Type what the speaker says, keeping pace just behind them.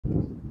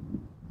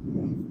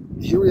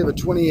Here we have a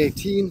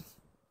 2018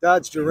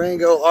 Dodge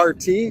Durango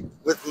RT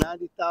with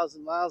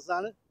 90,000 miles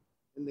on it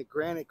in the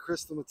Granite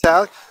crystal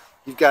metallic.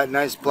 You've got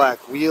nice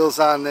black wheels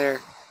on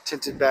there,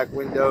 tinted back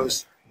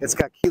windows. It's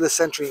got keyless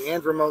entry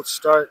and remote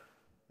start.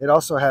 It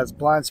also has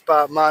blind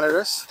spot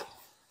monitors,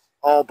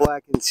 all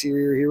black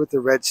interior here with the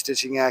red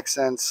stitching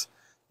accents.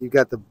 You've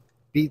got the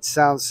Beat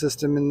sound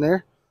system in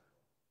there.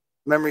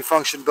 Memory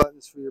function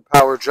buttons for your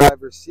power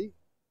driver's seat.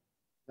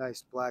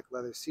 Nice black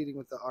leather seating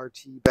with the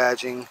RT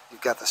badging.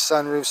 You've got the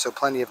sunroof, so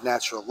plenty of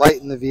natural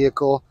light in the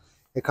vehicle.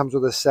 It comes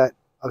with a set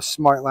of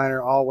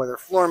SmartLiner all-weather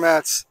floor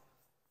mats.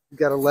 You've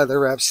got a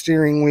leather-wrapped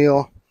steering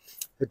wheel.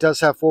 It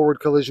does have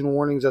forward collision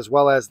warnings as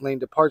well as lane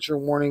departure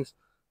warnings.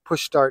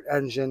 Push start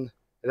engine.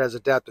 It has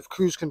adaptive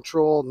cruise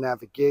control,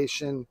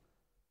 navigation,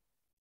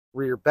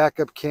 rear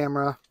backup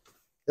camera.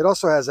 It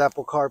also has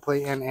Apple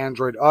CarPlay and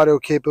Android Auto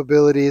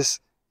capabilities.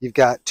 You've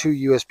got 2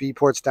 USB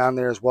ports down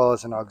there as well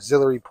as an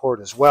auxiliary port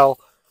as well.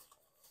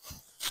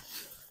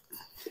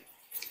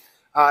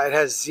 It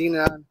has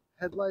xenon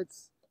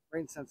headlights,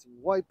 rain sensing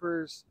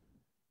wipers,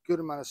 good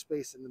amount of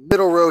space in the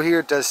middle row here.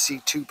 It does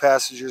seat 2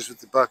 passengers with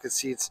the bucket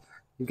seats.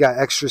 You've got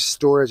extra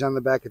storage on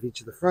the back of each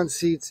of the front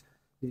seats.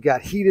 You've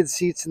got heated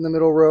seats in the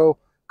middle row,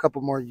 a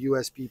couple more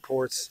USB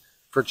ports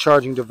for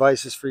charging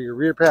devices for your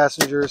rear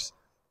passengers,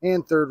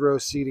 and third row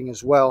seating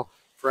as well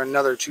for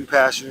another 2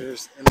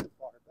 passengers in the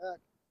far back.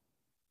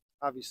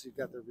 Obviously, you've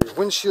got the rear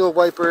windshield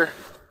wiper.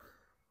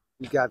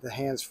 You've got the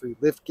hands-free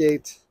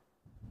liftgate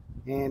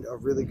and a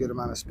really good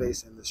amount of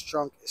space in this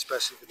trunk,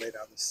 especially if you lay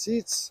down the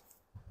seats.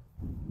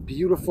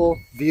 Beautiful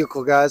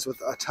vehicle, guys, with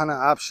a ton of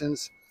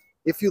options.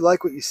 If you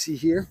like what you see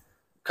here,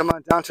 come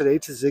on down today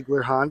to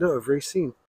Zeigler Honda of Racine.